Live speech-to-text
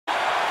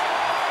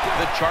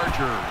The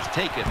Chargers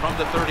take it from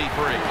the 33,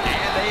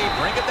 and they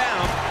bring it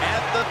down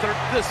at the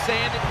the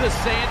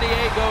San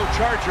Diego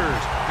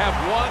Chargers have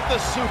won the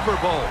Super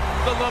Bowl.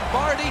 The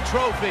Lombardi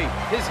Trophy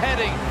is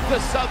heading to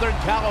Southern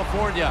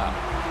California.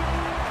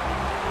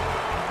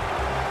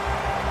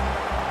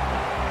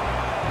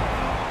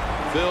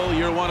 Phil,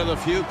 you're one of the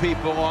few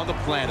people on the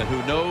planet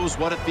who knows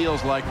what it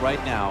feels like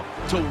right now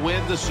to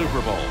win the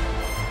Super Bowl.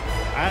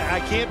 I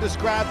can't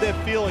describe that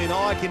feeling.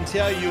 All I can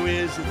tell you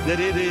is that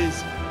it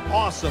is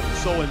awesome,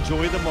 so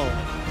enjoy the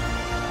moment.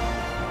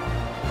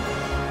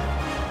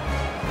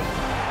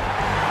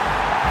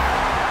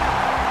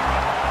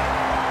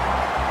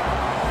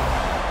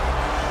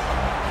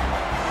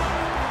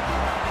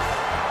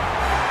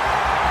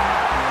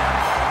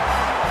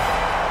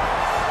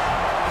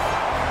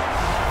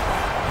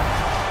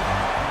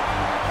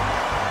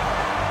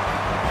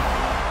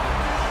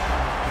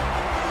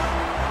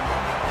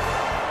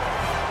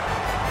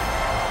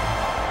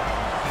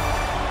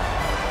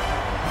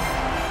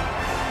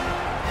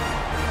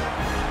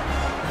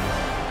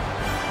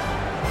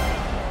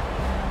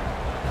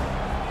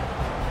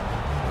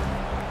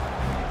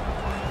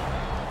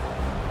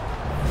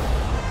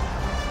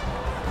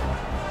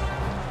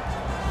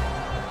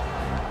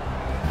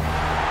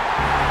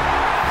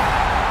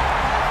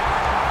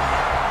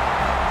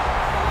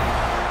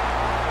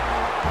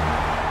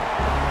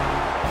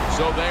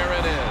 So there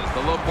it is,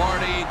 the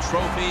Lombardi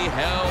Trophy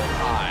held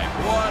high.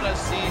 What a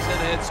season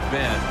it's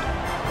been.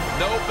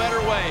 No better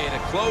way to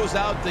close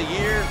out the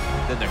year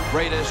than the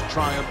greatest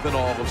triumph in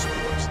all of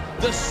sports.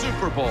 The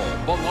Super Bowl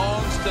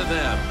belongs to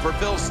them. For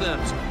Phil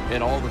Simms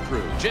and all the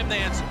crew, Jim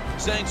Nance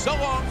saying so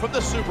long from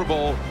the Super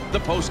Bowl. The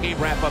post-game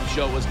wrap-up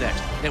show is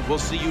next, and we'll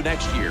see you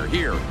next year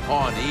here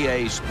on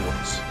EA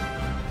Sports.